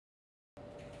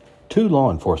Two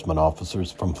law enforcement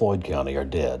officers from Floyd County are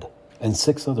dead, and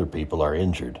 6 other people are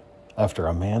injured after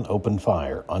a man opened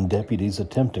fire on deputies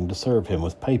attempting to serve him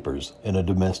with papers in a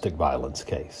domestic violence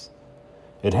case.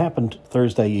 It happened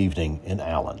Thursday evening in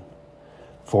Allen.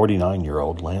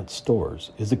 49-year-old Lance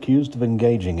Storrs is accused of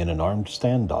engaging in an armed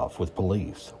standoff with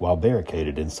police while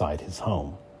barricaded inside his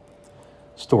home.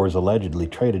 Storrs allegedly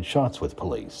traded shots with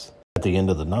police. At the end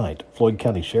of the night, Floyd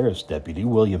County Sheriff's Deputy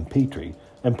William Petrie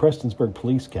and Prestonsburg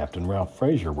Police Captain Ralph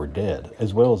Frazier were dead,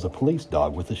 as well as a police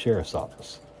dog with the sheriff's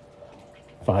office.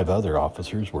 5 other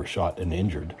officers were shot and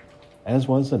injured, as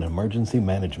was an emergency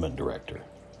management director.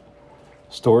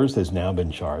 Storrs has now been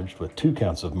charged with 2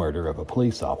 counts of murder of a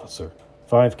police officer,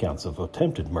 5 counts of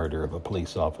attempted murder of a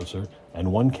police officer,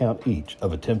 and 1 count each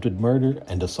of attempted murder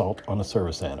and assault on a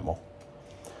service animal.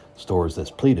 Storrs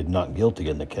has pleaded not guilty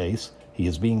in the case. He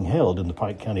is being held in the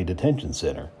Pike County Detention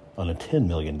Center on a $10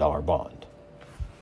 million bond.